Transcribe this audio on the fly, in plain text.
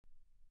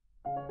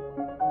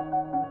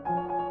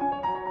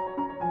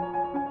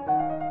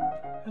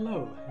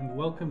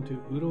welcome to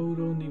Uro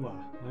Uro Niwa.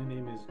 My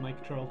name is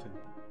Mike Charlton.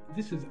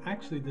 This is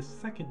actually the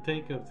second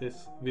take of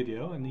this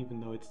video, and even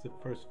though it's the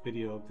first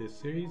video of this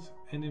series,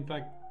 and in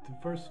fact the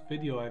first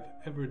video I've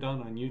ever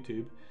done on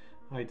YouTube,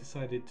 I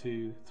decided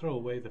to throw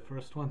away the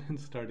first one and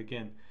start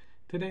again.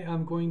 Today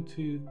I'm going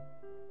to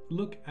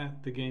look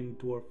at the game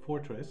Dwarf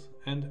Fortress,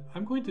 and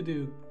I'm going to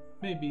do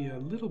maybe a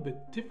little bit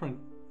different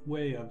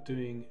way of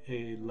doing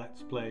a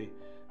let's play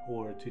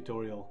or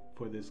tutorial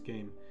for this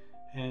game.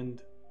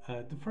 And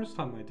the first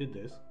time I did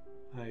this,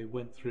 I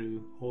went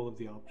through all of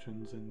the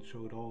options and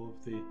showed all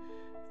of the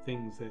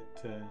things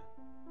that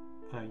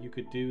you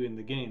could do in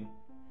the game.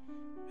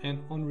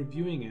 And on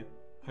reviewing it,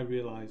 I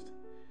realized,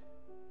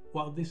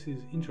 while this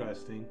is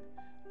interesting,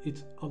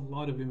 it's a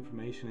lot of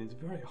information. It's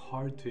very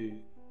hard to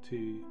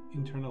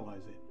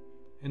internalize it.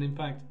 And in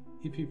fact,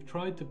 if you've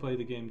tried to play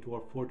the game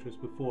Dwarf Fortress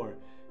before,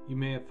 you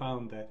may have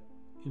found that,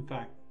 in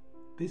fact,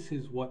 this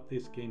is what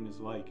this game is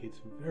like.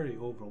 It's very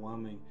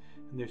overwhelming,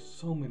 and there's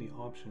so many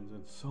options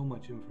and so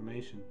much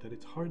information that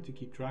it's hard to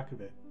keep track of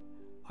it.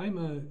 I'm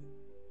a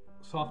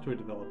software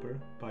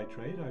developer by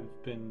trade.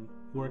 I've been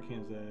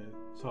working as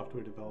a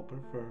software developer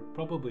for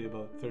probably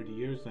about 30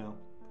 years now.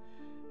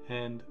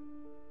 And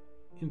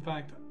in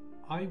fact,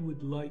 I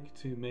would like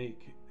to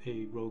make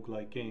a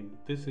roguelike game.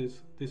 This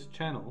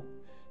channel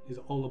is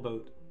all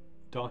about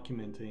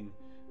documenting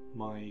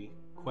my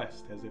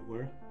quest, as it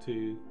were,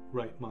 to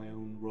write my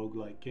own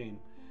roguelike game.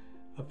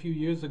 A few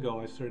years ago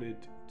I started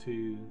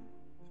to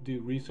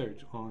do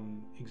research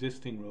on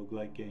existing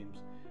roguelike games,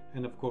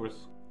 and of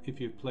course, if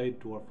you've played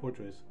Dwarf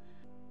Fortress,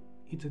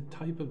 it's a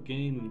type of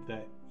game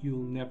that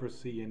you'll never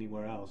see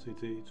anywhere else.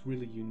 It's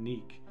really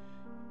unique.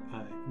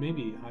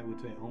 Maybe I would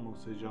say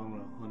almost a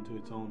genre unto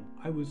its own.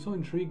 I was so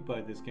intrigued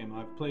by this game.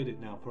 I've played it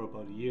now for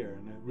about a year,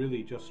 and I'm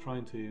really just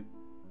trying to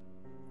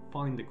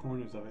find the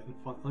corners of it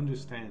and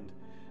understand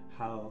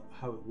how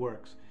it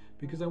works,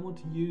 because I want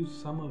to use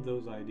some of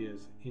those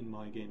ideas in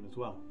my game as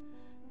well.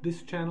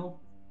 This channel,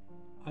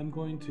 I'm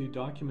going to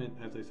document,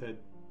 as I said,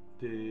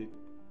 the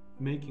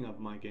making of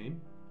my game,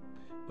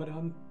 but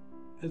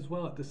as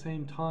well at the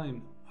same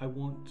time I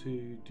want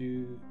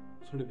to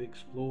sort of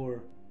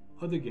explore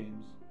other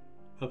games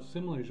of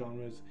similar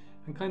genres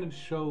and kind of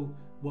show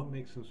what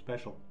makes them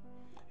special.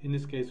 In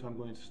this case, I'm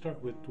going to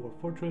start with Dwarf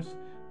Fortress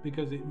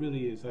because it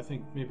really is, I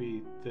think,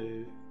 maybe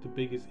the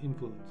biggest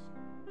influence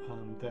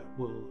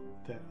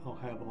that I'll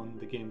have on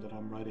the game that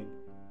I'm writing.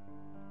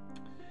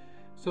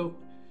 So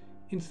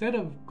instead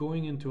of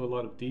going into a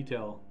lot of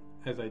detail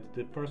as I did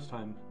the first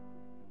time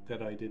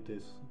that I did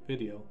this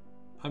video,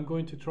 I'm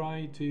going to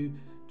try to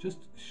just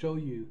show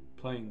you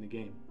playing the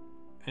game.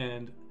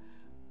 And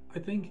I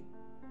think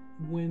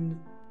when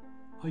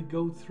I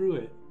go through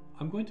it,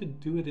 I'm going to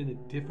do it in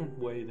a different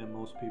way than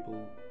most people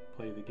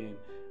play the game.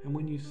 And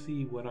when you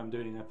see what I'm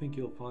doing, I think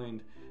you'll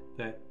find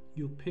that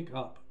you'll pick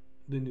up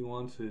the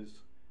nuances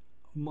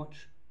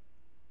much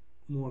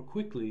more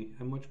quickly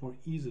and much more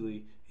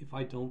easily if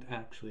I don't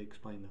actually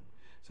explain them.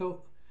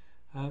 So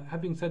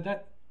having said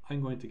that,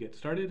 I'm going to get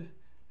started,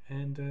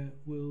 and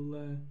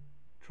we'll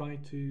try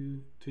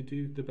to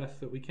do the best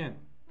that we can.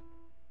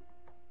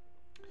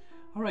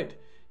 Alright,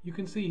 you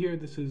can see here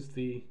this is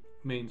the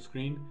main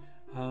screen.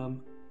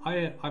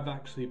 I've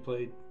actually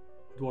played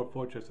Dwarf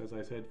Fortress, as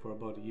I said, for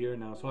about a year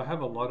now, so I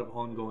have a lot of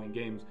ongoing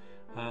games,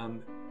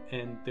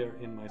 and they're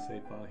in my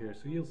save file here,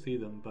 so you'll see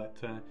them. But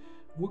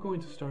we're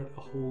going to start a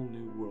whole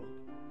new world,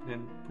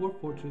 and Dwarf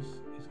Fortress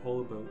is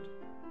all about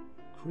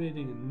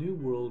creating a new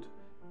world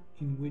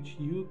in which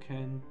you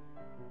can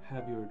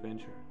have your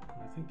adventure.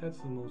 And I think that's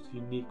the most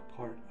unique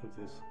part of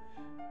this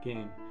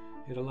game.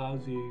 It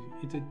allows you,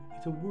 it's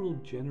a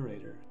world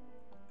generator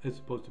as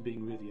opposed to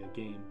being really a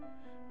game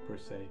per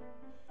se.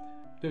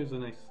 There's a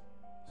nice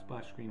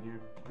splash screen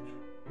here, which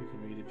you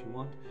can read if you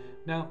want.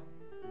 Now,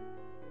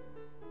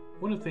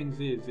 one of the things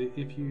is,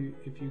 if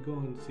you go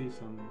and see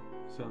some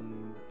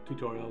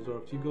tutorials,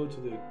 or if you go to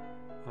the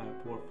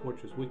Dwarf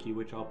Fortress wiki,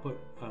 which I'll put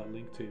a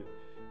link to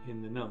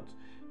in the notes,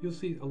 you'll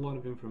see a lot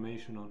of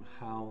information on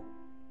how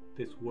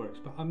this works.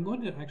 But I'm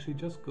going to actually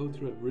just go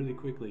through it really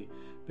quickly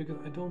because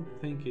I don't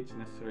think it's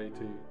necessary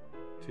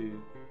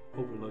to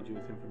overload you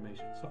with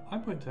information. So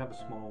I'm going to have a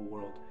small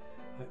world.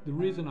 The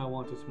reason I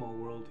want a small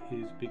world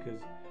is because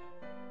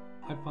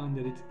I find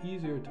that it's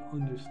easier to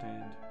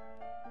understand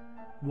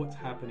what's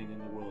happening in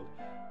the world.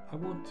 I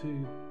want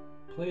to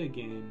play a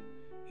game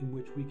in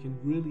which we can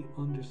really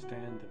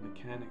understand the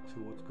mechanics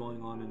of what's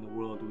going on in the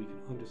world. We can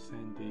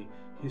understand the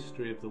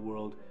history of the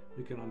world.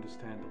 We can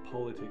understand the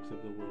politics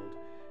of the world.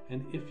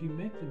 And if you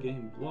make the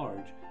game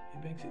large,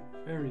 it makes it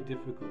very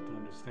difficult to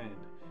understand.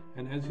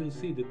 And as you'll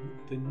see,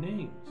 the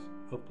names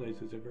of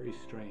places are very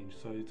strange,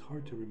 so it's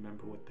hard to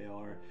remember what they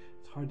are.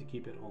 It's hard to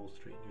keep it all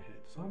straight in your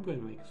head. So I'm going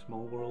to make a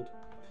small world.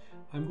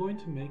 I'm going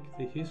to make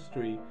the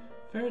history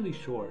fairly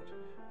short.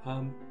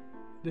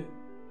 The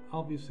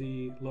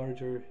obviously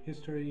larger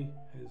history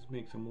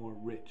makes a more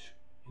rich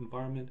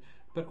environment,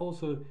 but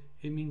also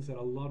it means that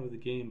a lot of the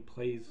game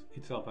plays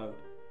itself out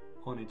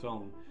on its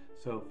own.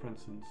 So for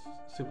instance,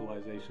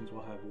 civilizations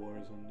will have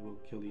wars and will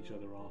kill each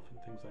other off and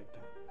things like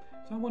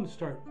that. So I want to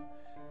start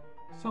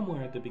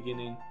somewhere at the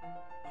beginning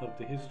of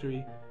the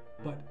history,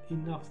 but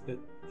enough that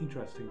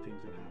interesting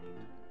things have happened.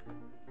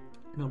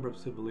 Number of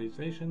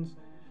civilizations,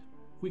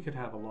 we could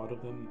have a lot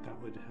of them,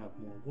 that would have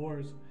more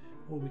wars,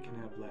 or we can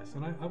have less.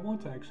 And I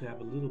want to actually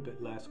have a little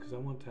bit less because I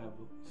want to have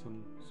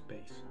some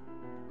space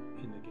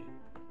in the game.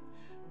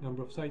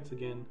 Number of sites,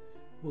 again,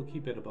 we'll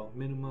keep it about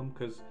minimum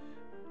because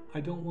I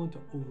don't want to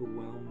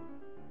overwhelm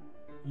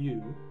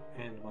you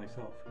and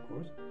myself, of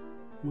course,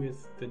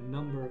 with the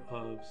number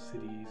of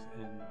cities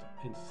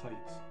and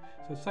sites.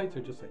 So sites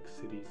are just like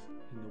cities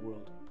in the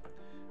world.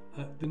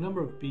 The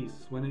number of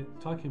beasts, when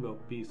it's talking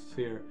about beasts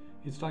here,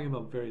 it's talking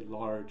about very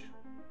large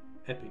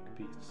epic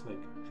beasts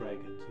like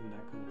dragons and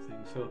that kind of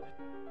thing. So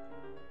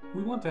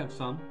we want to have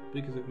some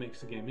because it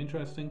makes the game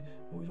interesting,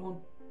 but we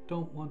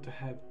don't want to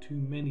have too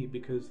many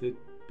because the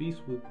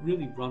beasts will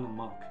really run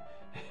amok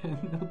and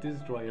they'll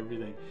destroy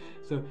everything.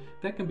 So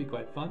that can be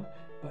quite fun,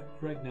 but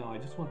right now I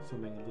just want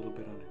something a little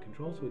bit under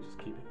control, so we'll just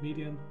keep it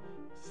medium.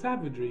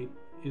 Savagery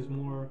is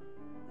more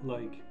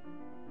like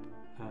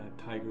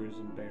tigers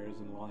and bears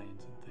and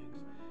lions and things.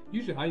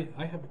 Usually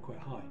I have it quite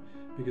high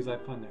because I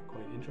find that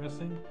quite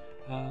interesting.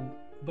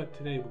 But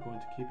today we're going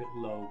to keep it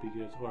low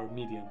or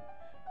medium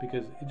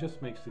because it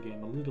just makes the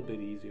game a little bit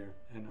easier,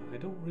 and I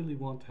don't really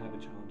want to have a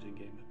challenging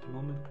game at the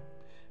moment.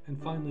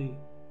 And finally,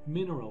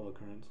 mineral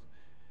occurrence.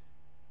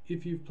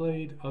 If you've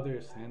played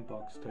other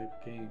sandbox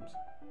type games,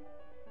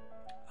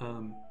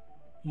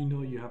 you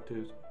know you have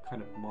to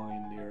kind of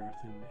mine the earth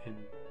and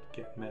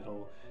get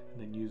metal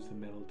and then use the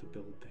metal to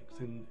build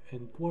things.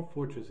 And Dwarf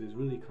Fortress is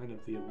really kind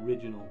of the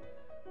original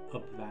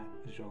of that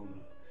genre.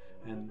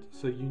 And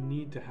so you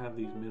need to have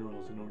these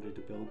minerals in order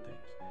to build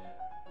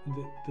things.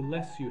 The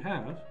less you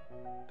have,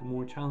 the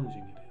more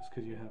challenging it is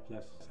because you have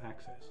less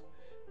access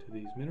to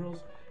these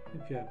minerals.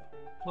 If you have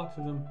lots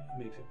of them,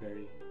 it makes it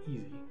very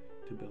easy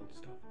to build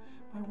stuff.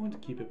 I want to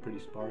keep it pretty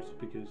sparse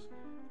because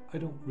I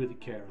don't really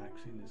care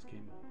actually in this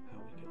game how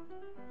we go.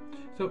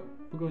 So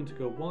we're going to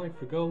go Y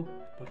for go,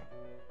 but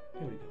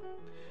there we go.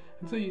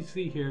 And so you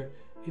see here,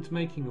 it's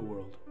making a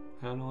world.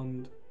 And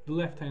on the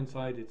left hand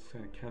side, it's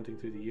kind of counting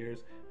through the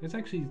years. It's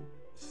actually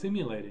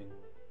simulating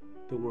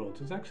the world.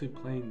 So it's actually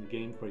playing the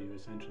game for you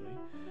essentially.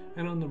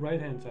 And on the right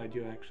hand side,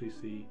 you actually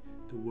see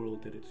the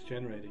world that it's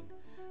generating.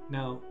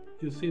 Now,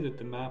 you'll see that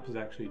the map has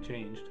actually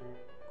changed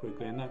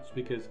quickly, and that's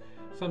because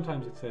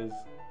sometimes it says,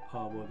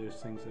 oh, well, there's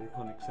things that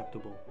are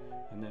unacceptable,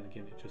 and then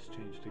again, it just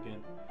changed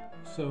again.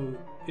 So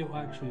it will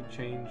actually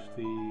change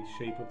the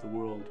shape of the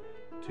world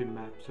to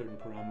map certain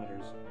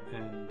parameters,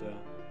 and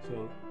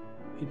so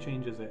it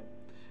changes it.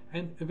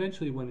 And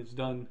eventually, when it's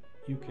done,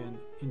 you can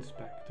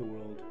inspect the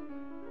world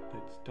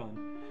that's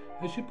done.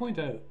 I should point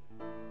out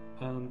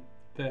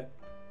that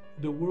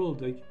the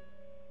world, like,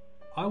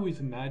 I always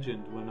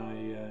imagined when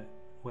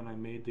I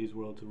made these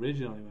worlds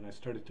originally, when I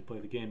started to play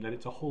the game, that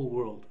it's a whole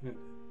world,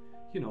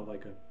 you know,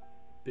 like a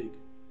big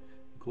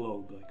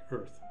globe like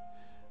Earth.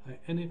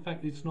 And in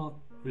fact, it's not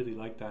really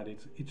like that.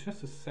 It's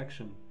just a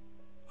section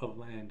of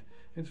land.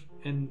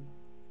 And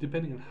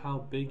depending on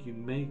how big you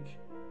make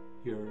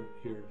your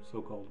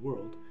so-called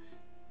world,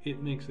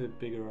 it makes a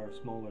bigger or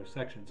smaller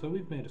section. So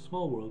we've made a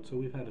small world, so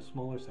we've had a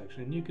smaller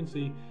section. And you can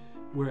see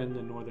we're in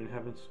the northern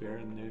hemisphere,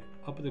 and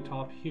up at the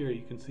top here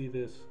you can see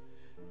this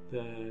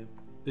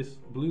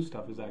blue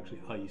stuff is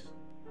actually ice.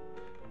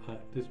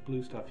 This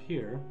blue stuff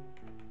here,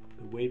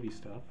 the wavy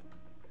stuff,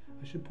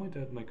 I should point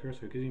out my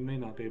cursor because you may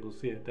not be able to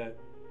see it.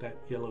 That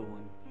yellow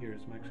one here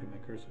is actually my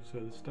cursor. So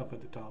the stuff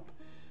at the top,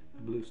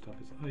 the blue stuff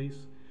is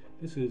ice.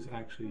 This is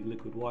actually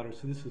liquid water,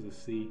 so this is a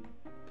sea.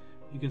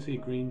 You can see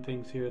green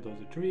things here,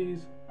 those are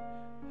trees.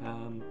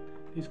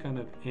 These kind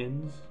of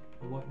ends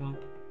and whatnot,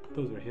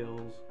 those are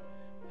hills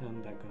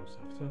and that kind of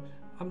stuff. So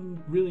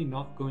I'm really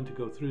not going to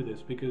go through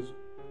this because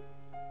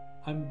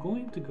I'm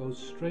going to go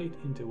straight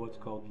into what's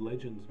called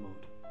Legends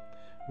mode.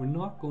 We're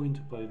not going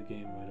to play the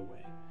game right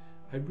away.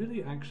 I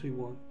really actually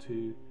want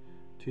to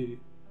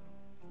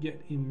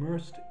get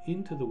immersed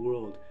into the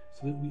world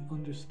so that we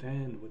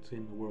understand what's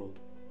in the world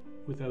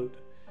without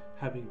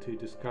having to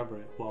discover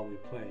it while we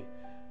play.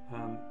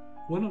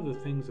 One of the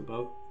things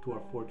about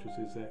Dwarf Fortress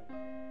is that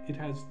it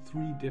has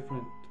 3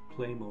 different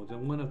play modes,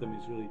 and one of them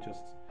is really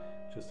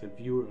just a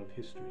viewer of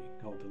history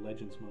called the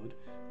Legends mode.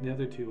 And the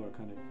other 2 are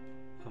kind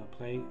of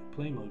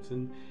play modes,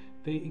 and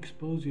they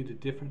expose you to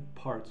different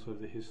parts of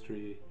the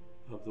history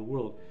of the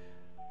world.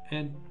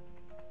 And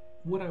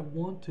what I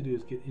want to do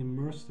is get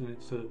immersed in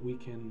it so that we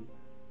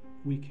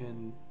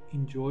can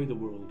enjoy the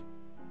world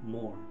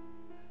more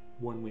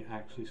when we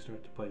actually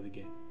start to play the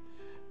game.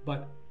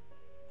 But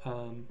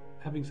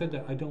having said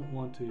that, I don't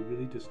want to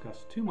really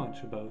discuss too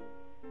much about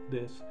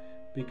this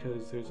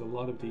because there's a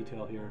lot of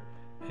detail here,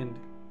 and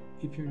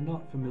if you're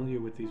not familiar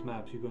with these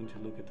maps, you're going to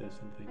look at this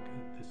and think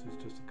this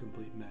is just a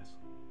complete mess.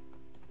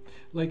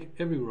 Like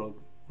every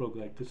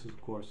roguelike, this is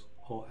of course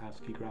all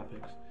ASCII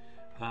graphics.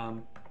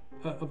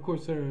 Of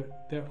course there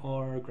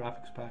are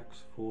graphics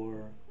packs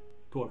for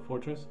Dwarf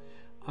Fortress.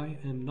 I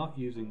am not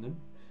using them.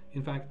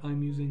 In fact,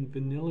 I'm using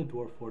vanilla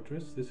Dwarf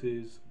Fortress. This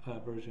is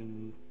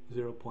version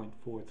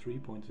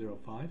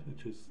 0.43.05,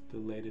 which is the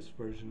latest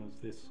version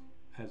of this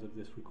as of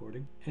this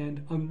recording.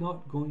 And I'm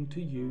not going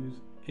to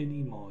use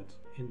any mods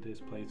in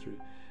this playthrough.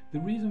 The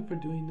reason for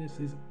doing this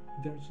is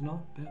there's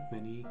not that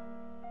many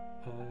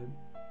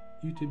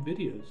YouTube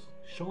videos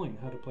showing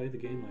how to play the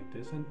game like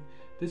this, and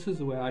this is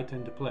the way I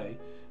tend to play,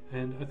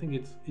 and I think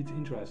it's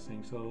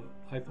interesting, so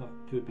I thought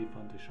it would be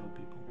fun to show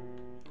people.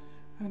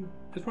 And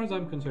as far as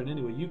I'm concerned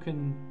anyway, you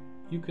can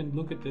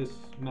look at this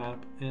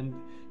map and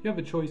you have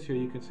a choice here.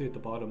 You can see at the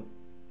bottom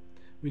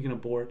we can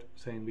abort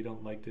saying we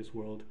don't like this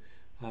world,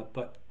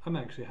 but I'm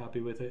actually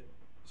happy with it,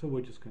 so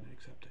we're just going to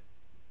accept it.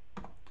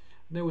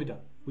 And there we're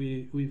done.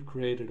 We've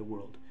created a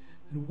world,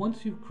 and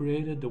once you've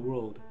created the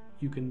world,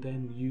 you can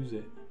then use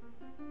it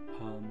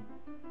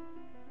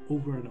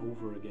over and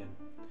over again.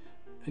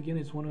 Again,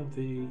 it's one of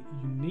the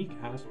unique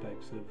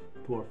aspects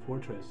of Dwarf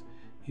Fortress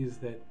is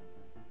that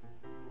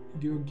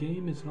your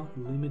game is not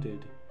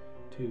limited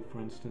to, for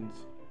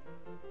instance,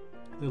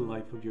 the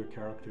life of your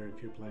character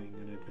if you're playing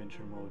in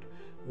adventure mode,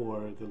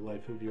 or the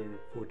life of your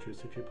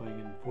fortress if you're playing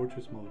in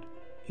fortress mode.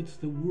 It's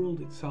the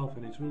world itself,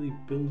 and it's really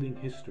building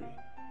history.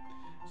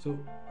 So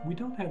we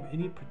don't have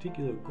any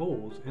particular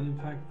goals, and in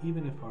fact,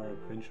 even if our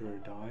adventurer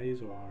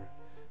dies or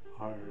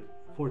our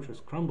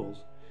fortress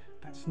crumbles,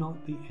 that's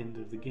not the end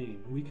of the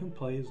game. We can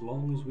play as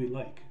long as we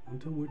like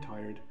until we're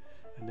tired,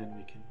 and then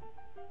we can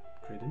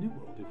create a new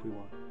world if we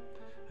want.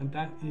 And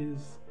that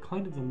is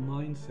kind of the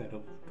mindset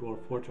of Dwarf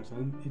Fortress,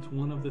 and it's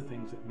one of the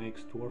things that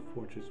makes Dwarf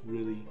Fortress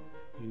really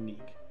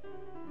unique.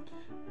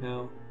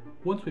 Now,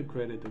 once we've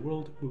created the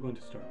world, we're going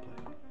to start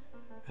playing.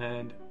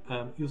 And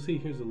you'll see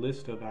here's a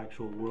list of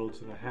actual worlds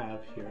that I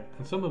have here,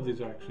 and some of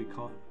these are actually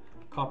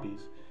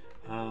copies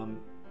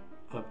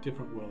of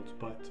different worlds,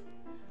 but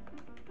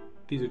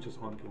these are just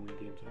ongoing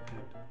games I've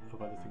had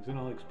of other things, and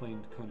I'll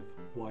explain kind of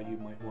why you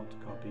might want to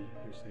copy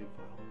your save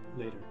file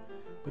later.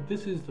 But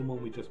this is the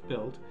one we just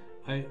built.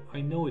 I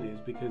know it is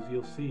because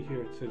you'll see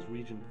here it says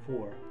region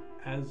 4,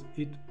 as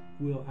it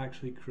will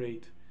actually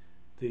create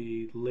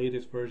the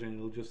latest version.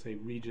 It'll just say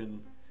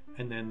region,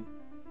 and then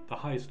the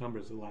highest number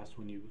is the last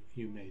one you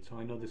made. So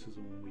I know this is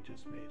the one we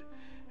just made.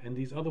 And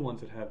these other ones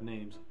that have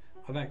names,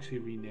 I've actually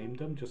renamed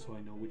them just so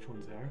I know which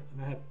ones they are.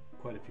 And I have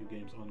quite a few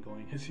games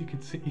ongoing, as you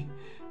can see.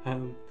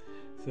 But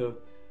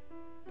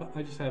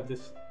I just have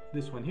this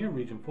one here,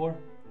 region 4.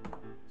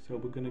 So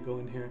we're going to go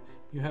in here.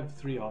 You have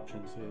three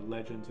options: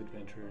 Legends,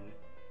 Adventure,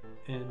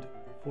 and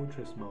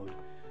Fortress mode.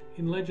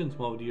 In Legends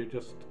mode, you're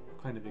just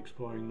kind of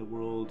exploring the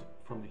world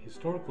from a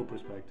historical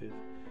perspective.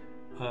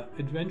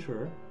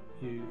 Adventurer,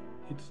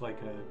 it's like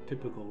a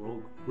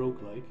typical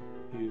roguelike.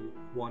 You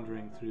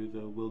wandering through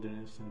the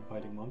wilderness and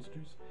fighting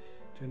monsters,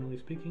 generally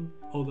speaking.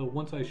 Although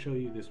once I show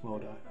you this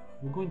mode,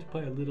 we're going to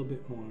play a little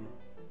bit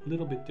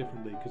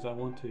differently, because I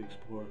want to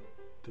explore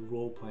the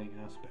role-playing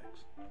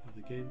aspects of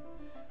the game.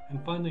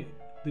 And finally,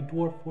 the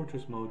Dwarf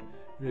Fortress mode,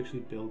 we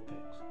actually build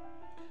things.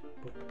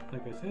 But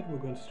like I said, we're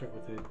going to start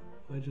with the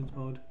Legends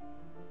mode,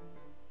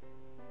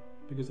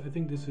 because I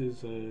think this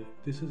is an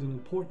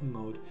important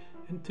mode.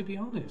 And to be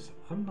honest,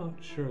 I'm not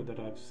sure that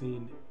I've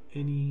seen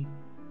any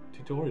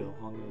tutorial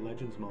on the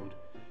Legends mode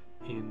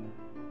in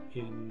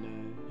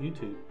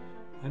YouTube,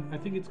 and I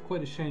think it's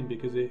quite a shame,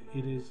 because it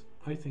is,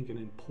 I think, an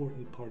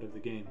important part of the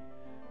game,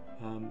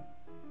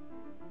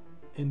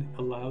 and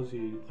allows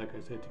you, like I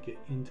said, to get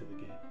into the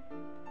game.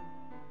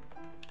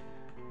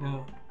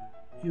 Now,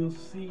 you'll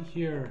see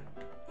here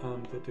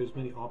that there's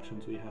many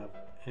options we have,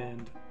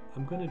 and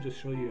I'm going to just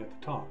show you at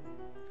the top.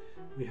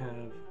 We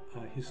have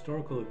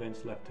historical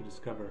events left to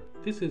discover.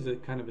 This is a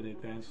kind of an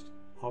advanced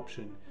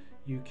option.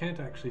 You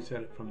can't actually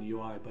set it from the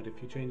UI, but if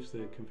you change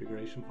the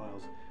configuration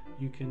files,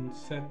 you can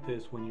set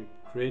this when you're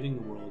creating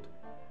the world,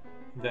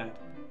 that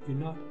you're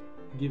not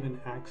given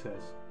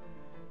access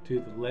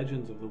to the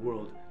legends of the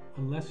world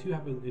unless you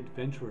have an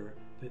adventurer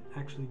that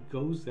actually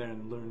goes there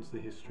and learns the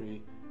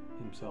history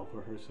himself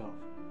or herself.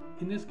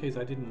 In this case,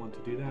 I didn't want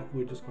to do that.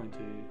 We're just going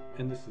to,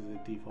 and this is a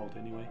default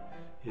anyway,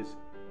 is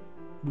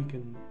we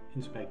can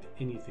inspect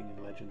anything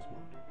in Legends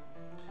mode.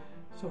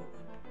 So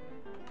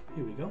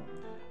here we go.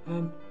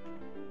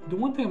 The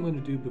one thing I'm going to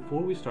do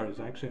before we start is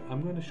actually,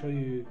 I'm going to show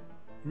you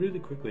really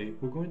quickly,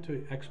 we're going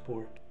to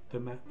export the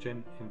map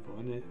gen info,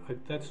 and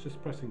that's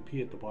just pressing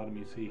P at the bottom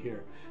you see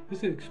here.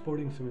 This is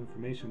exporting some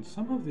information.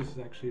 Some of this is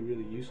actually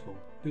really useful.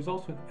 There's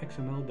also an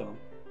XML dump,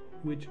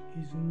 which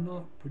is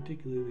not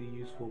particularly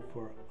useful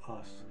for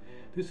us.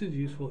 This is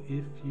useful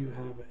if you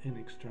have an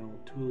external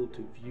tool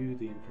to view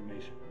the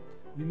information.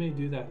 We may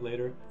do that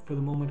later. For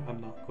the moment,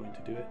 I'm not going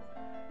to do it.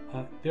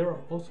 There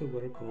are also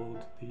what are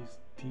called these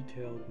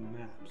detailed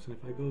maps, and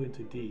if I go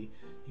into D,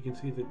 you can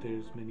see that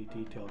there's many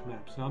detailed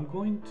maps. Now I'm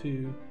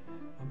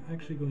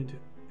actually going to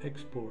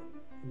export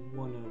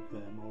one of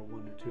them, or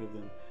one or two of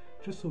them,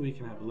 just so we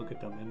can have a look at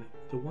them. And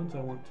the ones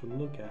I want to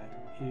look at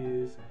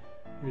is,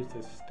 here's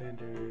the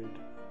standard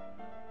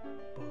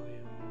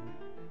biome.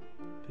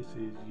 This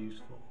is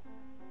useful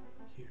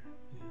here.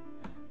 Yeah.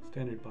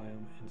 Standard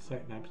biome and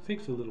site maps. It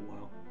takes a little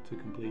while. to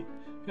complete.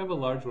 If you have a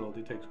large world,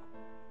 it takes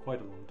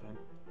quite a long time.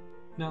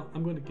 Now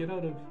I'm going to get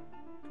out of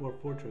Dwarf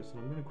Fortress, and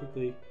I'm going to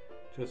quickly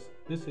just,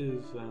 this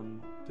is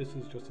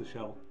just a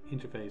shell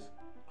interface.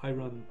 I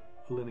run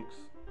a Linux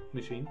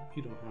machine.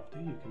 You don't have to.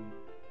 You can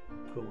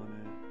go on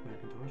a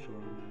Macintosh or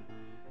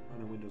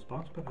on a Windows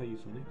box, but I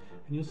use Linux.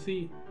 And you'll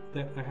see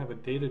that I have a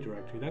data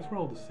directory. That's where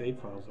all the save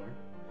files are.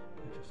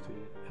 I just do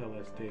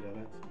ls data.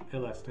 That's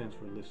ls stands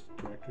for list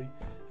directory,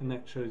 and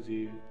that shows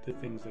you the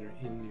things that are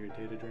in your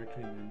data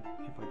directory. And then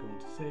if I go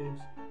into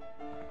saves,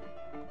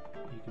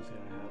 you can see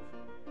I have,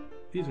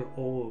 these are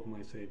all of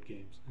my saved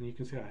games, and you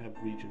can see I have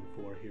region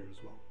 4 here as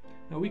well.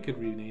 Now we could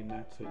rename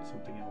that so it's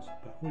something else,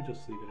 but we'll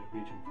just leave it at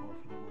region 4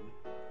 for the moment.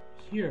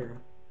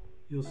 Here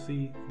you'll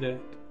see that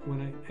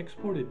when I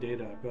exported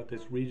data, I've got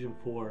this region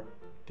 4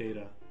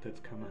 data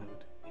that's come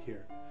out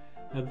here.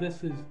 Now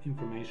this is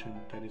information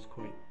that is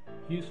quite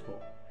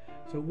useful.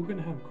 So we're going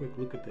to have a quick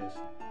look at this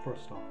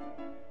first off.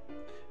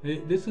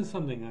 This is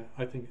something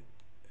I think,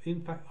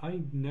 in fact,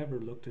 I never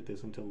looked at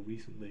this until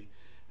recently,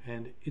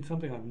 and it's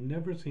something I've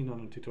never seen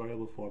on a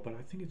tutorial before, but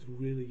I think it's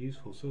really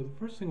useful. So the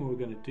first thing we're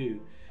going to do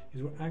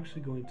is we're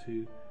actually going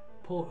to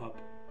pull up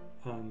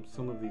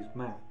some of these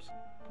maps.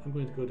 I'm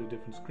going to go to a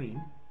different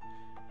screen.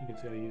 You can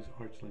see I use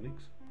Arch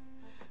Linux.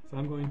 So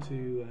I'm going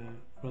to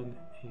run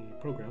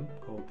a program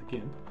called the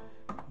GIMP.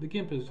 The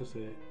GIMP is just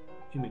an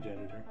image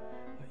editor.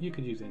 You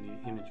could use any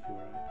image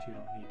viewer, you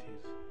don't need to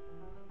use.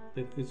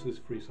 This is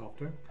free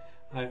software.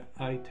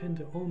 I tend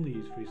to only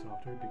use free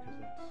software because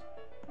that's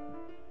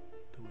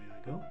the way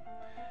I go.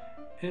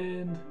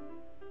 And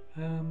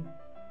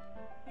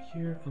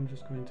here I'm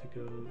just going to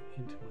go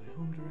into my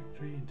home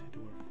directory, into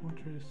Dwarf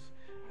Fortress,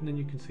 and then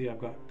you can see I've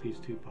got these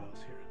two files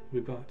here.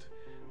 We've got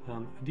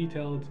a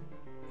detailed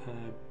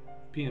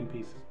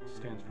BMP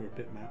stands for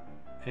bitmap,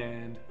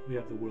 and we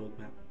have the world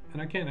map.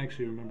 And I can't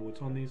actually remember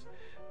what's on these,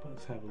 but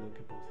let's have a look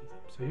at both of them.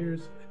 So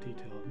here's a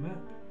detailed map,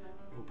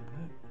 open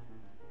that,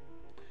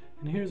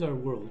 and here's our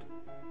world.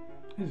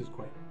 This is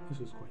quite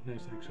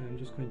nice actually. I'm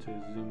just going to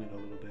zoom it a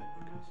little bit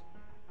because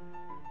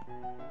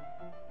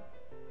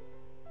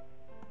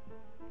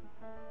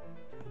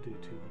I'll do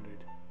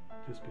 200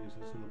 just because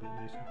it's a little bit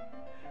nicer.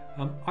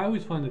 I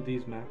always find that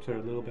these maps are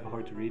a little bit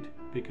hard to read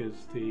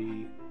because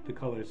the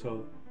color.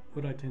 So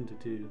what I tend to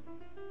do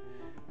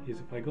is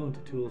if I go into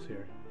tools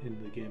here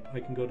in the GIMP, I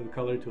can go to the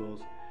color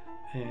tools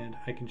and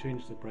I can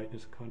change the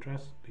brightness and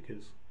contrast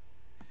because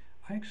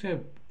I actually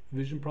have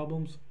vision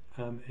problems,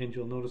 and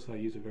you'll notice I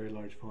use a very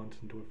large font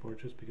in Dwarf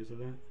Fortress because of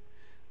that,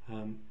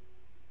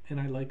 and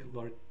I like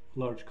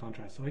large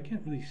contrast, so I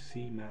can't really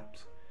see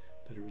maps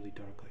that are really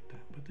dark like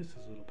that, but this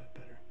is a little bit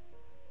better.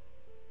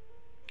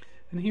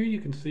 And here you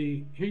can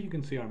see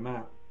our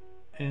map,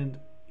 and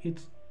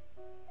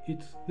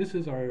this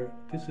is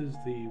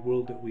the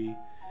world that we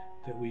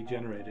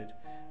generated,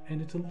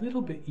 and it's a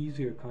little bit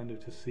easier kind of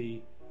to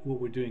see what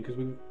we're doing because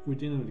we're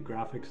dealing with the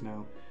graphics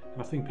now,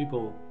 and I think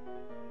people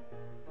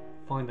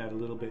find that a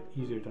little bit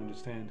easier to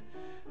understand.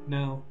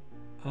 Now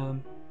I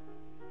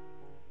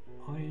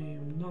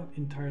am not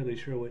entirely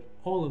sure what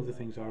all of the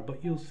things are,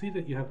 but you'll see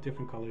that you have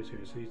different colors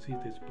here. So you see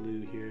this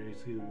blue here, you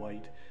see the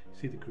white, you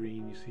see the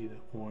green, you see the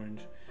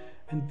orange,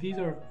 and these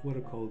are what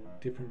are called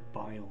different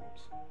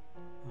biomes.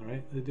 All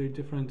right, they're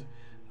different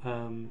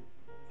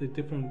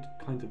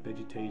kinds of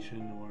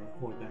vegetation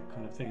or that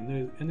kind of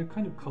thing, and they're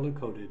kind of color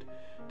coded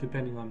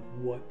depending on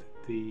what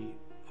the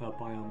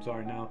biomes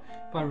are. Now,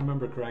 if I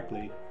remember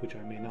correctly, which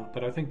I may not,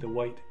 but I think the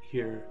white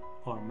here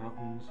are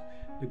mountains,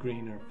 the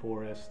green are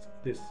forest,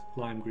 this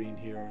lime green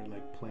here are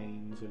like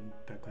plains and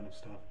that kind of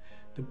stuff.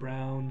 The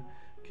brown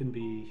can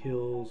be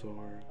hills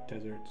or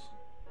deserts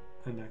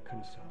and that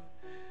kind of stuff.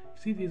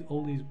 You see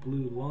all these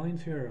blue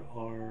lines here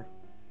are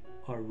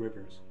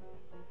rivers,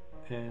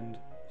 and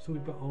so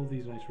we've got all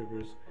these nice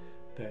rivers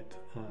that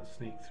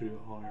snake through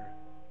our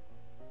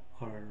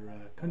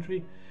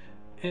country,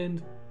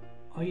 and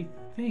I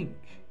think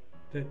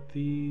that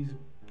these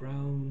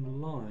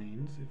brown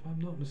lines, if I'm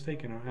not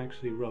mistaken, are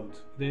actually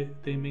roads.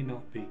 They may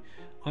not be.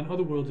 On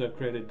other worlds I've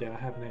created, I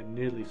haven't had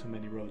nearly so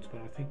many roads,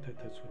 but I think that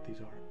that's what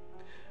these are.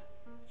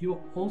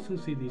 You'll also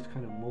see these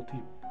kind of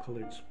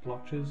multicolored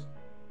splotches,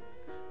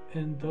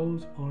 and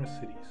those are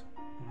cities.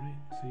 Alright,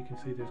 so you can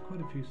see there's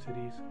quite a few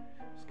cities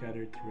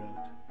scattered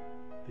throughout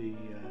the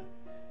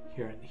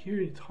here. And here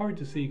it's hard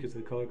to see because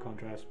of the color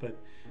contrast, but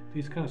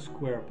these kind of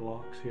square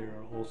blocks here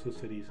are also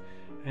cities,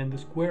 and the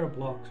square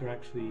blocks are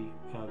actually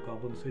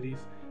goblin cities,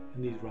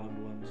 and these round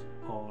ones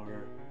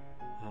are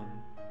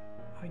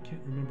I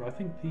can't remember. I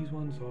think these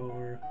ones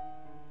are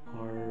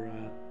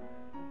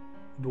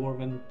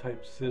dwarven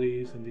type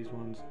cities, and these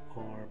ones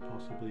are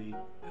possibly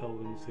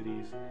elven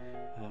cities,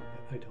 but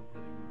I don't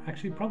really remember.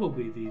 Actually,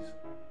 probably these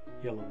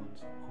yellow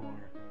ones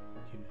are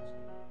humans,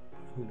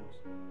 but who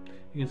knows.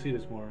 You can see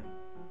there's more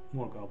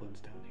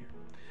goblins down here.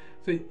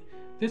 So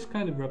this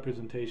kind of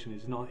representation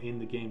is not in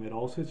the game at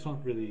all, so it's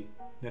not really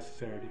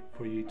necessary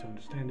for you to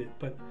understand it,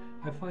 but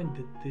I find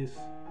that this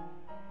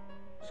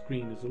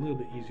screen is a little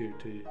bit easier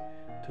to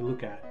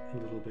look at, a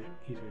little bit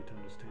easier to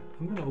understand.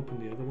 I'm going to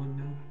open the other one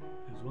now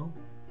as well.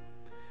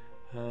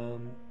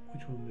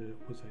 Which one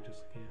was I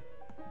just looking at?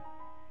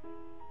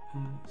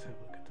 Let's have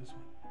a look at this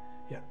one.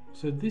 Yeah,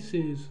 so this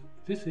is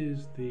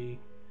the,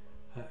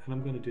 and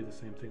I'm going to do the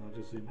same thing. I'll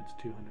just zoom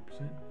it to 200%.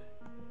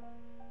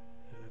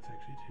 That's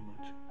actually too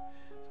much.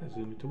 So I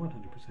zoom it to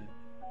 100%.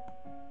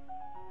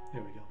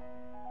 There we go.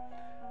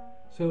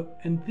 So,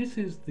 and this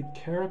is the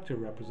character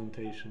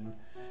representation,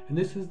 and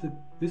this is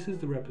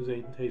the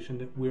representation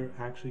that we're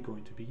actually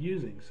going to be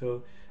using.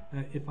 So,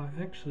 if I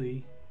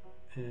actually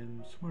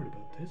am smart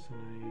about this,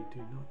 and I do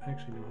not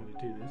actually know how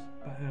to do this,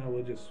 but I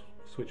will just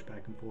switch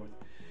back and forth.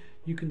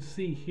 You can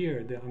see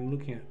here that I'm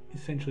looking at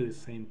essentially the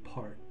same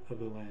part of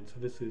the land. So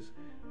this is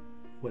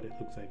what it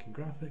looks like in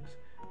graphics.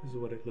 This is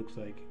what it looks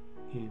like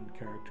in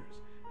characters.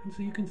 And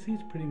so you can see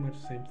it's pretty much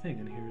the same thing.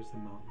 And here's the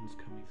mountains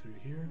coming through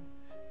here,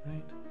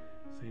 right?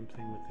 Same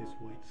thing with this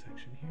white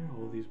section here.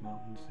 All these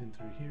mountains in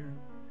through here,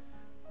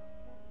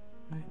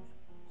 right?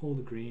 All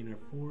the green are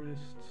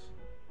forests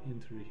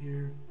in through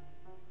here,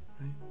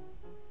 right?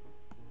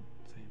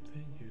 Same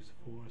thing. Here's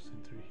the forest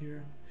in through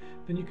here.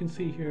 Then you can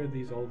see here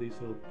all these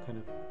little kind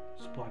of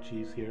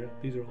splotches here.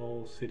 These are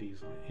all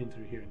cities in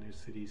through here, and there's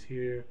cities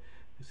here,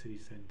 the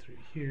cities in through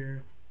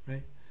here,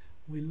 right?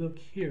 We look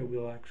here,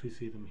 we'll actually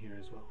see them here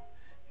as well.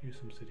 Here's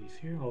some cities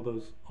here, all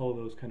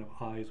those kind of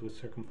eyes with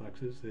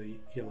circumflexes, the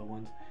yellow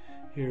ones.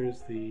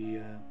 Here's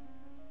these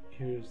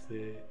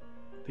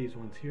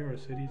ones here are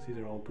cities. These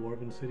are all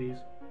dwarven cities,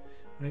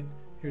 right?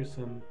 Here's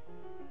some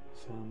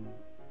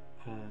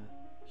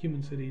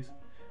human cities,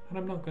 and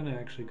I'm not going to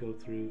actually go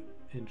through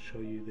and show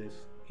you this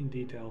in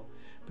detail,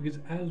 because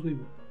as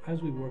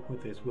we work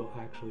with this, we'll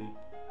actually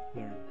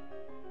learn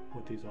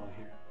what these are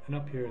here. And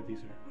up here, these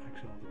are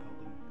actually all the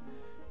goblin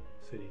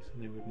cities,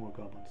 and there were more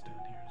goblins down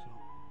here as well.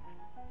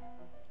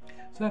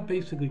 So that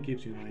basically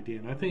gives you an idea,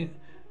 and I think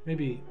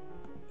maybe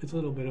it's a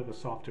little bit of a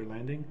softer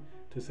landing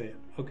to say,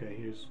 okay,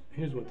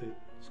 here's what the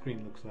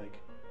screen looks like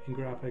in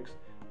graphics.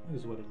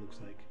 This is what it looks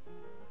like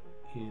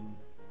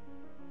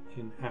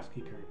in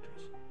ASCII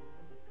characters.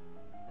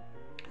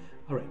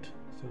 All right,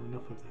 so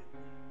enough of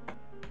that.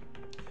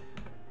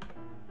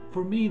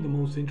 For me, the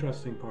most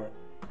interesting part,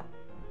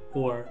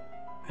 or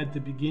at the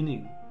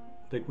beginning,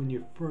 like when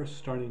you're first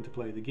starting to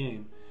play the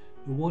game,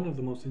 one of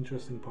the most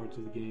interesting parts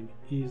of the game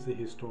is the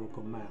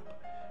historical map.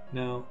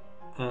 Now,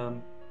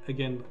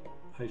 again,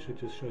 I should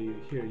just show you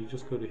here. You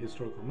just go to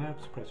historical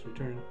maps, press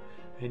return,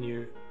 and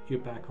you're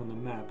back on the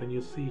map. And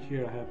you'll see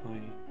here I have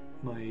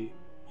my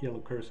yellow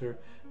cursor.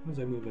 As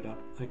I move it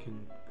up, I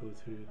can go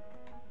through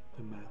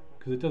the map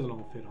because it doesn't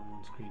all fit on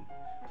one screen.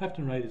 Left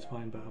and right is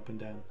fine, but up and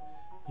down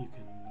you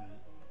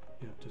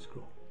have to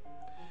scroll.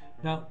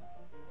 Now,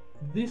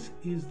 this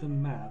is the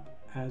map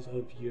as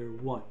of year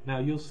 1. Now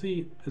you'll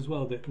see as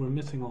well that we're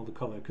missing all the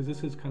color because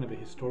this is kind of a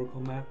historical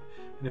map,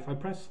 and if I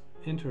press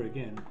enter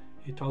again,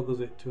 it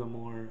toggles it to a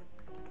more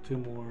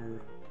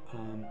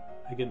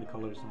again, the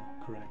color is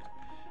not correct,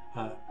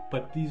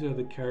 but these are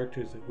the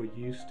characters that we're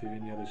used to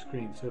in the other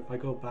screen. So if I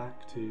go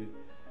back to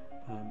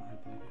I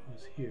believe it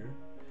was here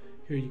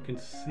you can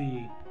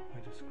see, I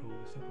just scroll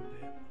this up a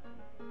bit.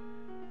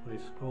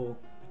 If I scroll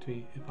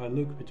between, if I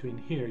look between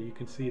here, you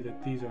can see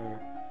that these are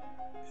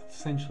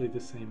essentially the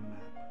same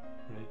map,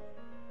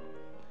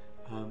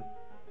 right?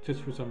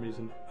 Just for some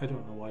reason, I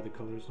don't know why the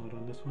color is not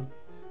on this one.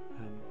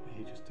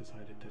 He just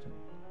decided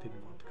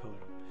didn't want the color.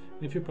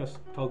 And if you press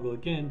toggle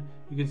again,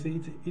 you can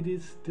see it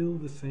is still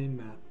the same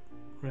map,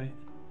 right?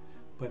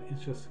 But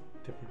it's just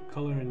different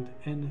color,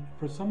 and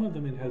for some of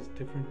them it has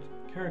different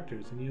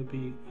characters, and you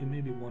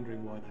may be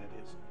wondering why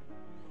that is.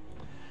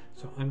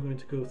 So I'm going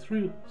to go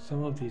through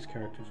some of these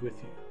characters with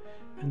you,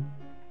 and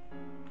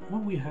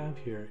what we have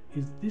here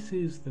is this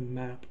is the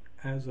map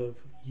as of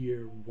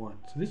year 1.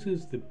 So this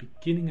is the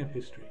beginning of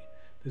history.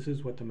 This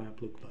is what the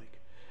map looked like,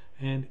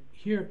 and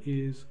here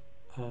is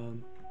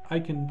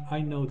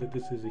I know that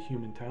this is a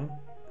human town.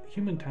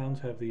 Human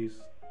towns have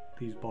these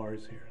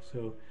bars here.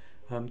 So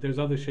there's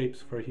other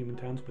shapes for human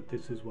towns, but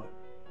this is what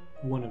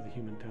one of the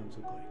human towns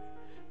look like.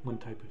 One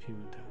type of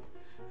human town.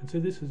 And so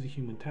this is a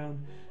human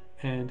town,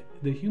 and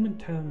the human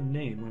town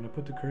name, when I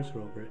put the cursor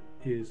over it,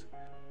 is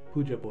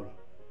Pujabora.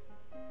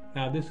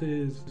 Now this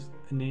is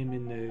a name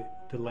in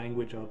the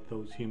language of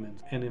those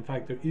humans, and in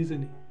fact there is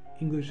an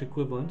English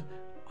equivalent.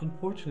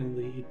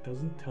 Unfortunately, it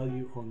doesn't tell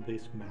you on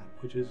this map,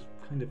 which is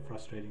kind of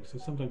frustrating, so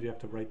sometimes you have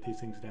to write these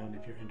things down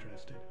if you're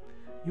interested.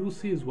 You will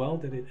see as well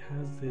that it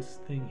has this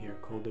thing here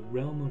called the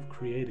Realm of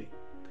Creating,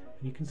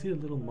 and you can see a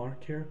little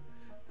mark here,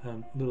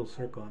 little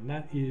circle, and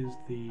that is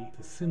the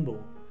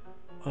symbol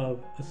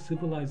of a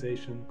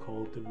civilization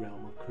called the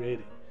Realm of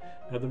Creating.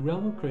 Now the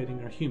Realm of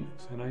Creating are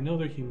humans, and I know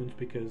they're humans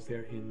because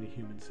they're in the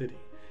human city,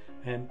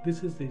 and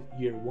this is the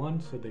year 1,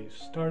 so they're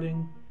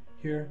starting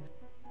here.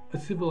 A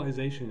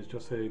civilization is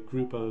just a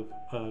group of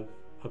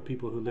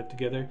people who live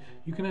together.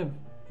 You can have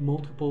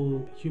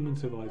multiple human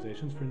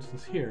civilizations. For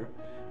instance, here,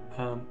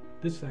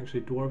 this is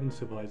actually Dwarven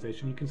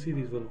civilization. You can see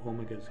these little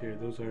omegas here.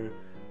 Those are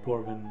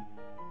Dwarven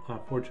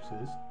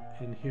fortresses.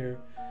 And here,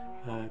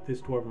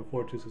 this Dwarven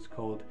fortress is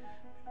called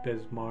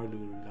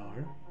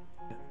Besmarlular.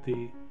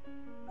 The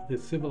the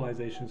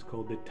civilization is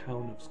called the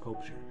Town of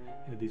Sculpture.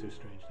 These are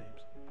strange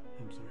names.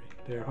 I'm sorry.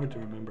 They're hard to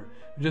remember.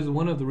 Which is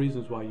one of the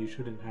reasons why you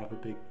shouldn't have a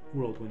big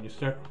world when you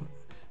start out,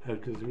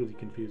 because it's really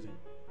confusing.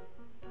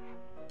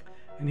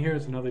 And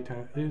here's another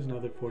town. Here's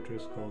another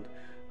fortress called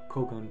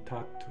Kogon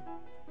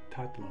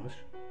Tatlosh,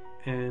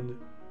 and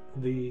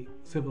the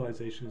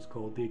civilization is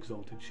called the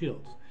Exalted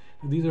Shields.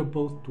 Now, these are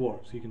both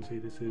dwarves. You can see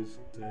this is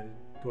a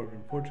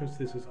Dwarven Fortress.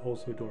 This is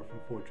also a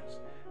Dwarven Fortress.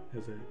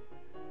 It's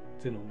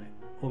in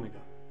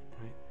Omega,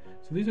 right?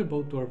 So these are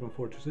both Dwarven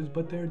fortresses,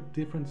 but they're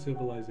different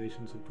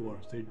civilizations of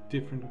dwarves. They're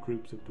different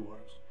groups of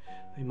dwarves.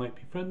 They might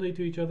be friendly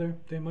to each other.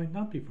 They might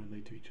not be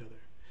friendly to each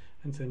other.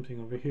 And same thing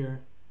over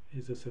here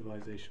is a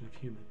civilization of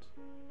humans.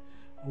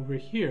 Over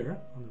here,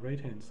 on the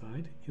right-hand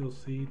side, you'll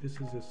see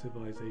this is a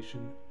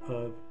civilization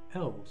of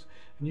elves.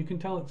 And you can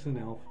tell it's an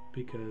elf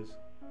because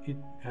it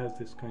has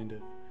this kind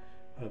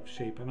of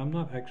shape. And I'm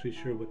not actually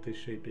sure what this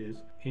shape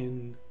is.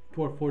 In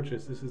Dwarf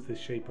Fortress, this is the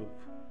shape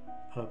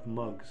of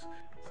mugs.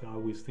 So I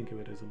always think of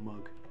it as a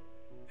mug.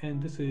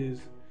 And this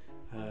is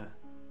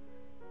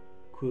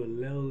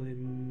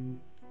Quilelin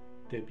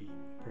Debi,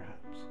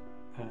 perhaps.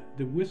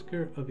 The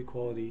Whisker of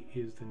Equality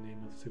is the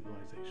name of the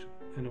civilization.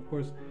 And of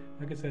course,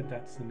 like I said,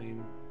 that's the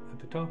name. At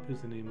the top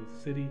is the name of the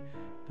city.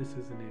 This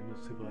is the name of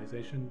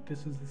civilization.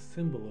 This is the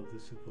symbol of the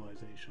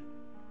civilization.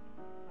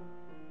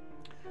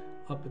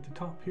 Up at the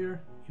top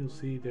here, you'll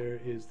see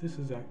this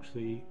is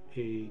actually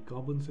a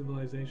goblin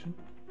civilization.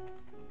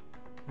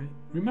 Right?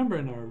 Remember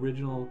in our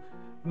original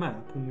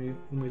map, when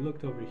we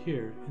looked over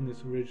here in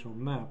this original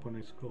map, when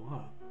I scroll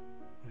up,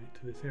 right,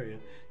 to this area, you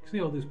can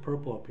see all this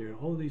purple up here,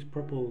 all these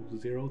purple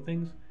 0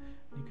 things.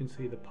 You can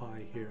see the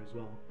pie here as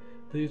well.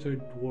 These are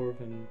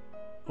goblin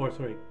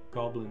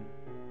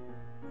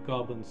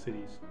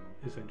cities,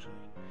 essentially,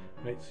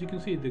 right? So you can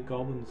see the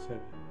goblins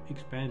have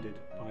expanded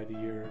by the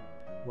year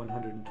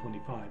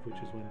 125, which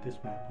is when this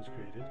map was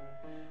created,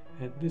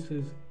 and this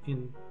is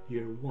in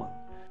year 1.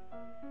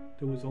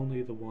 There was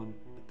only the one.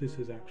 This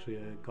is actually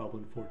a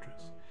goblin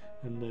fortress,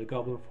 and the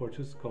goblin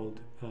fortress is called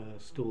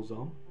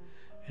Stulzom,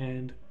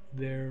 and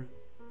their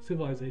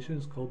civilization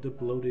is called the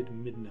Bloated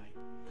Midnight.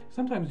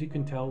 Sometimes you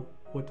can tell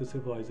what the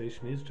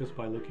civilization is just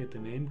by looking at the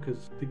name,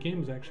 because the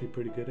game is actually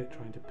pretty good at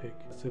trying to pick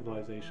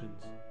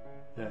civilizations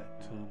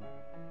that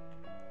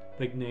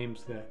like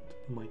names that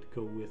might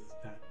go with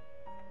that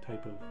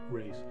type of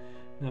race.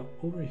 Now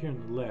over here on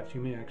the left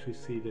you may actually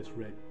see this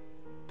red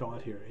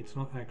dot here. It's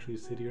not actually a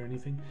city or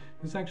anything.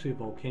 It's actually a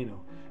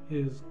volcano. It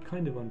is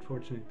kind of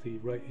unfortunately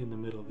right in the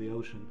middle of the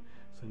ocean,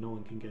 so no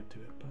one can get to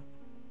it, but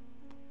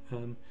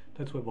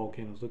that's what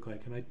volcanoes look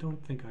like, and I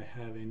don't think I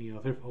have any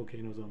other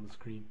volcanoes on the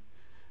screen.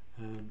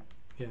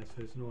 Yes,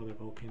 there's no other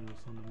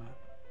volcanoes on the map,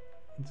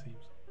 it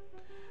seems.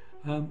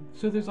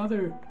 So there's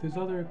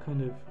other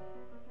kind of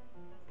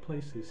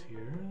places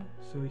here.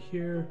 So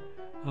here,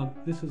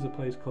 this is a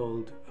place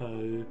called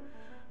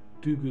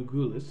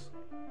Dugugulis.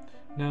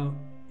 Now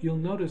you'll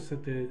notice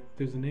that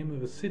there's a name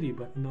of a city,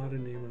 but not a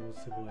name of a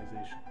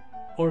civilization.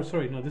 Or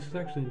sorry, no, this is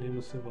actually the name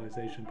of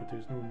civilization, but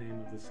there's no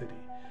name of the city.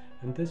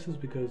 And this is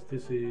because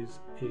this is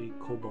a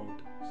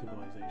kobold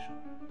civilization.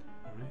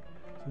 All right.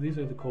 So these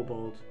are the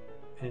kobolds,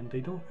 and they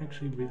don't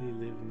actually really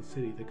live in the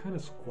city. They kind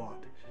of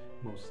squat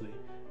mostly,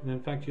 and in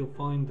fact you'll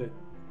find that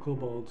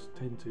kobolds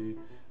tend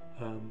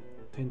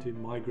to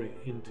migrate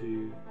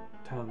into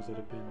towns that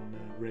have been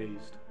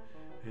razed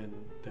and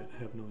that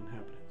have no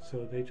inhabitants.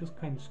 So they just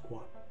kind of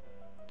squat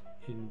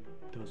in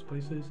those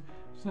places.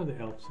 There's another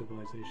elf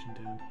civilization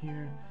down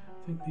here.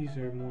 I think these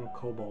are more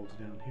kobolds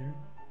down here.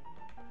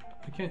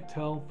 I can't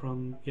tell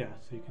from, yeah,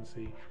 so you can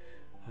see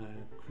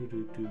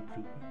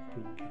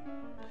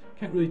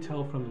can't really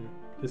tell from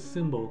the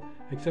symbol,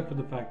 except for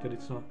the fact that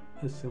it's not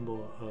a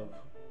symbol of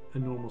a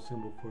normal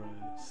symbol for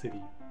a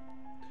city.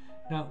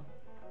 Now,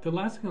 the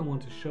last thing I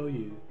want to show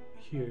you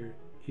here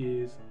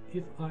is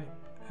if I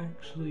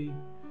actually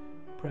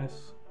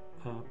press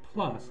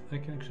plus, I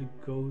can actually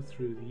go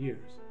through the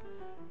years.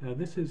 Now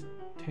this is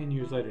 10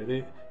 years later.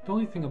 The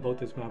only thing about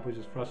this map which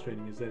is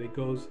frustrating is that it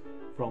goes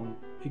in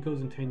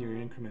 10-year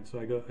increments. So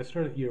I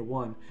start at year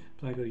 1,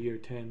 but I go year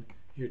 10,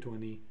 year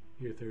 20,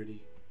 year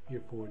 30,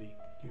 year 40,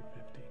 year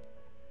 50,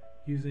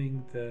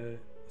 using the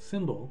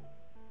symbol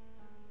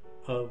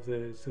of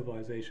the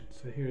civilization.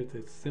 So here's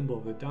the symbol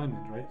of the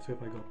diamond, right? So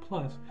if I go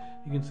plus,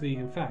 you can see,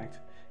 in fact,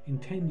 in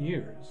 10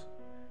 years,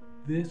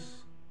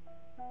 this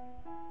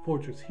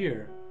fortress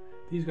here,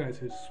 these guys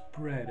have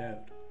spread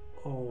out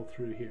all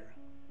through here,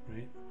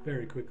 right?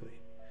 Very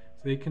quickly.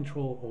 So they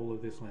control all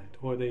of this land,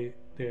 or they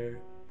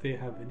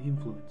have an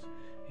influence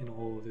in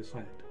all of this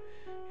land.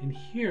 And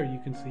here you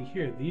can see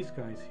here, these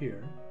guys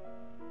here,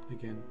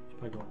 again,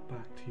 if I go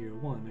back to year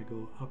 1, I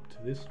go up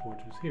to this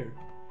fortress here,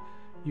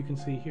 you can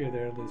see here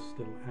there's this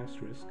little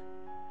asterisk,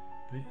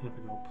 right? And if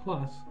I go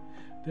plus,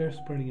 they're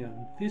spreading out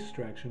in this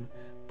direction,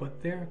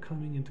 but they're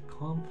coming into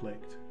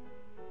conflict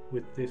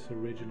with this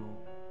original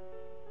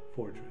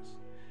fortress.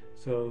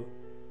 So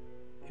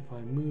if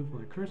I move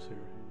my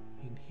cursor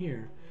in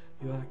here,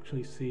 you'll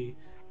actually see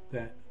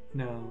that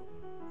now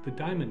the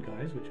diamond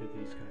guys, which are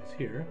these guys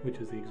here, which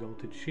is the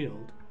Exalted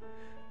Shield,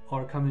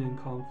 are coming in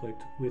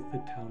conflict with the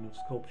Town of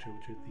Sculpture,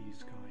 which are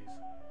these guys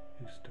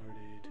who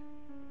started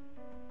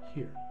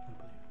here, I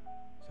believe.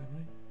 Is that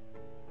right?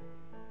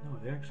 No,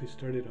 they actually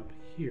started up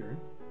here,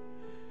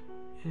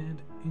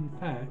 and in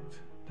fact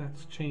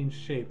that's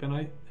changed shape,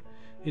 and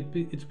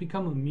it's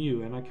become a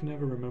mu, and I can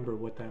never remember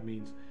what that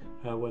means,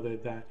 whether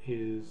that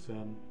is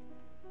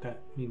that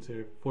means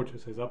their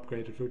fortress has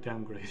upgraded or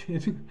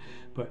downgraded.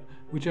 But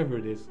whichever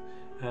it is,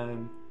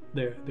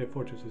 their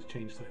fortress has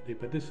changed slightly,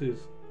 but this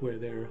is where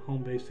their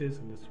home base is,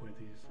 and this is where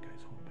these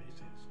guys' home base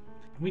is.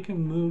 And we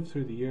can move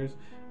through the years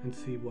and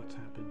see what's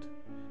happened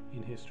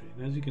in history.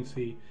 And as you can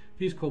see,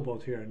 these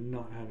kobolds here are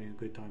not having a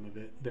good time of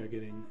it. They're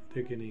getting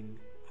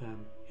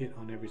hit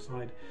on every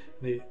side.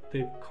 They've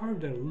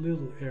carved out a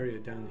little area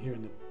down here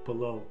in the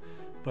below,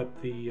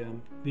 but the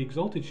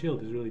Exalted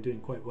Shield is really doing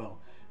quite well.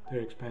 They're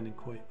expanding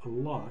quite a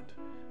lot,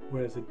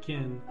 whereas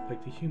again,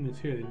 like the humans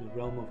here in the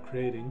realm of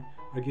creating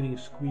are getting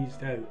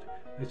squeezed out.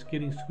 It's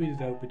getting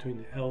squeezed out between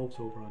the elves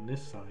over on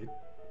this side,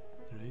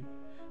 right?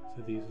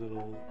 So these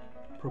little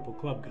purple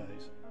club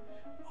guys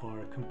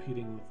are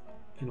competing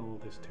in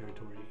all this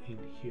territory in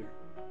here.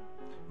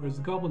 Whereas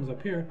the goblins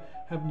up here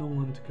have no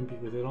one to compete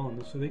with at all,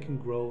 so they can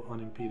grow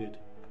unimpeded,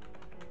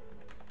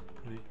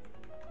 right?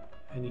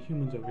 And the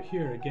humans over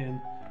here,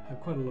 again, have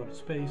quite a lot of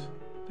space.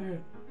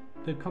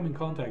 They've come in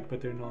contact, but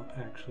they're not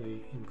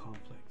actually in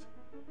conflict.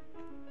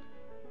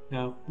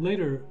 Now,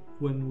 later,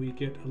 when we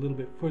get a little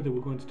bit further,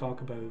 we're going to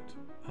talk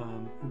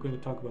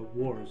about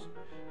wars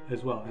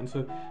as well. And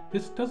so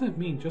this doesn't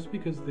mean just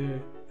because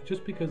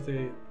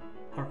they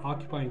are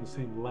occupying the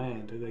same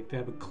land, or like they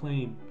have a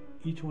claim.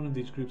 Each one of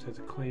these groups has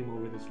a claim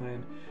over this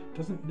land,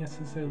 doesn't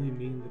necessarily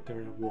mean that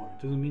they're at war.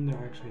 It doesn't mean there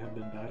actually have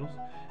been battles,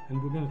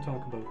 and we're going to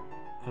talk about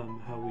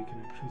how we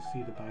can actually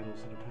see the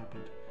battles that have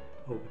happened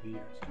over the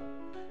years.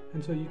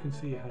 And so you can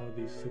see how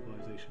these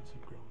civilizations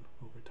have grown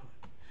over time.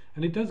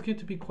 And it does get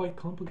to be quite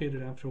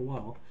complicated after a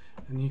while,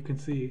 and you can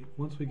see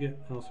once we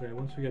get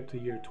to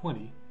year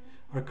 20,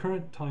 our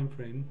current time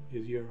frame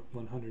is year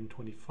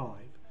 125,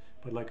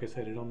 but like I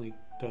said, it only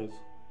does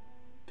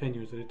 10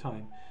 years at a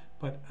time.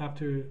 But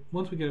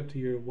once we get up to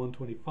year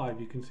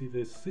 125, you can see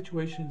this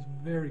situation is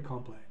very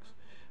complex,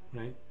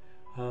 right?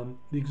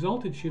 The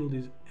Exalted Shield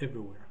is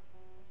everywhere.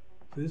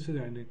 So this is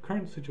our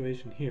current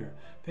situation here.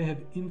 They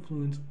have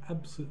influence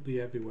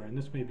absolutely everywhere, and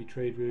this may be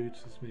trade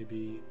routes, this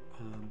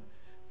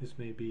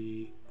may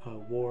be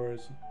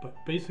wars, but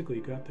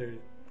basically got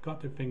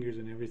their fingers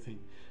in everything.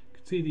 You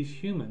can see these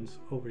humans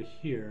over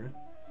here,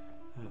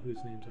 whose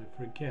names I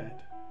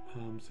forget.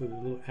 So the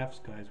little F's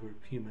guys were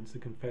humans, the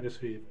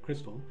Confederacy of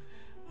Crystal.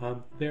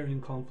 They're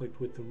in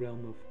conflict with the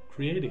realm of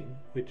creating,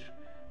 which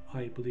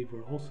I believe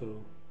were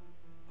also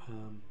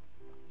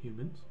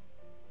humans.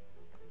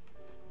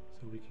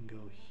 So we can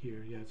go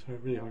here. Yeah, it's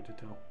really hard to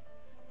tell.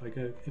 Like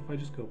if I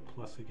just go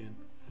plus again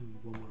and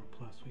one more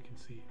plus, we can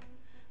see.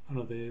 Oh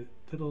no,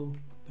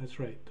 that's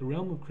right. The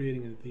realm of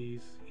creating are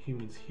these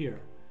humans here.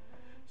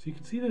 So you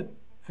can see that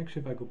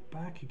actually if I go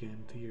back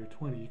again to year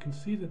 20, you can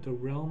see that the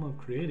realm of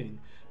creating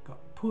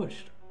got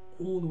pushed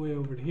all the way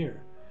over to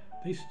here.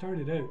 They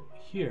started out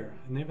here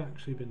and they've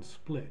actually been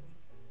split.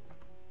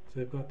 So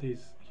they've got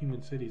these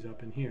human cities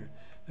up in here.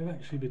 They've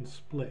actually been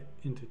split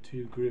into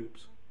two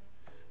groups.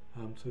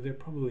 So they're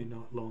probably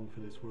not long for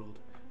this world.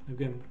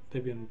 Again,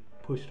 they've been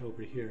pushed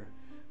over here,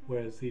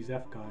 whereas these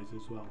F guys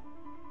as well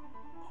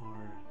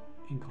are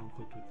in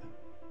conflict with them.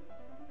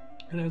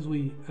 And as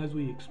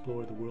we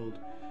explore the world,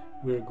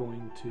 we're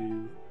going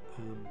to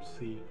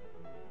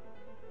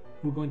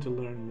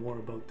learn more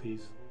about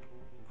these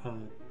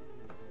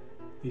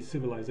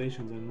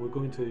civilizations, and we're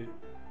going to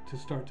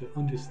start to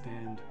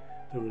understand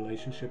the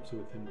relationships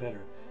with them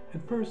better.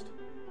 At first,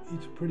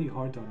 it's pretty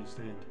hard to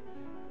understand,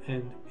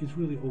 and it's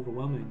really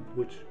overwhelming,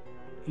 which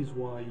is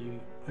why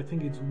I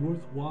think it's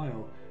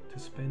worthwhile to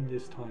spend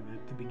this time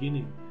at the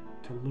beginning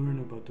to learn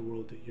about the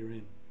world that you're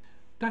in.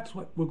 That's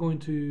what we're going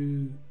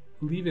to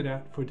leave it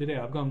at for today.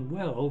 I've gone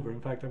well over,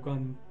 in fact I've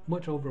gone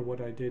much over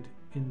what I did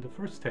in the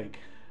first take.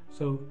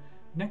 So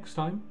next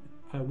time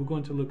we're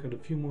going to look at a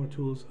few more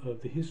tools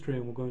of the history,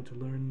 and we're going to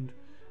learn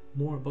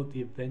more about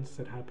the events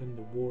that happened,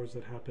 the wars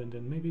that happened,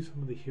 and maybe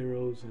some of the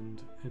heroes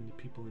and the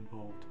people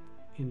involved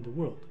in the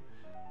world.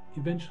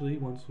 Eventually,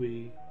 once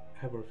we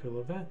have our fill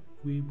of that,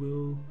 we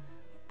will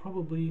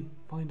probably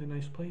find a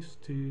nice place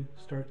to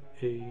start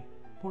a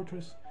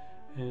fortress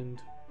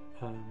and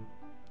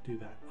do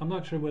that. I'm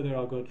not sure whether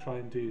I'll go try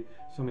and do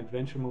some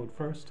adventure mode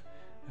first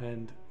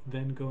and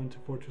then go into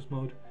fortress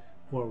mode,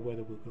 or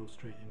whether we'll go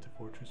straight into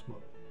fortress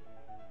mode.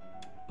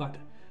 But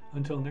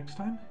until next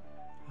time,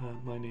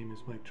 my name is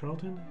Mike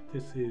Charlton,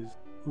 this is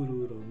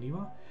Uru Uro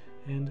Niwa,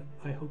 and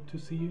I hope to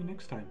see you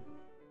next time.